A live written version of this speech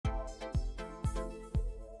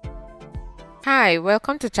Hi,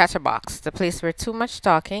 welcome to Chatterbox, the place where too much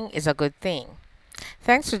talking is a good thing.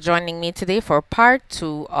 Thanks for joining me today for part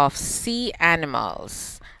 2 of Sea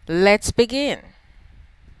Animals. Let's begin.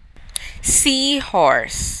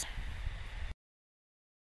 Seahorse,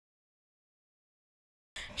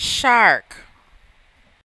 shark,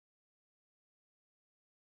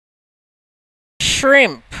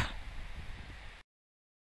 shrimp,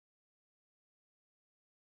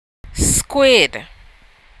 squid,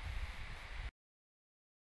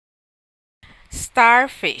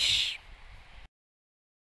 starfish,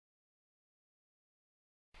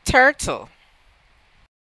 turtle,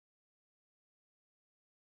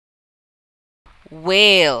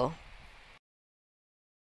 whale.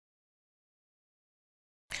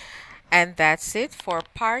 And that's it for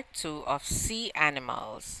part 2 of Sea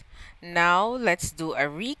Animals. Now let's do a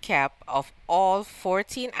recap of all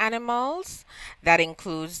 14 animals. That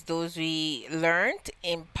includes those we learned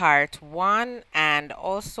in part 1 and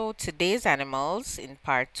also today's animals in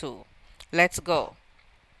part 2. Let's go.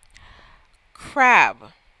 Crab,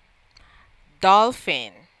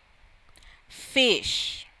 dolphin,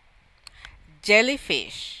 fish,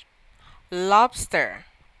 jellyfish, lobster,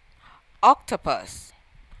 octopus,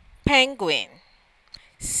 penguin,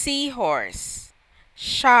 seahorse,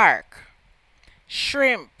 shark,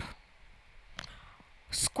 shrimp,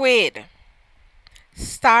 squid,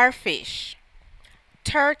 starfish,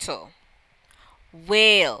 turtle,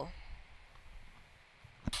 whale.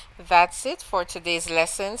 That's it for today's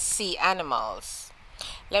lesson, Sea Animals.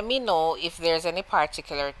 Let me know if there's any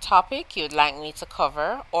particular topic you'd like me to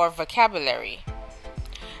cover or vocabulary.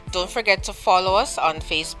 Don't forget to follow us on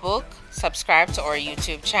Facebook, subscribe to our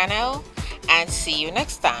YouTube channel, and see you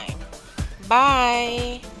next time.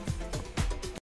 Bye!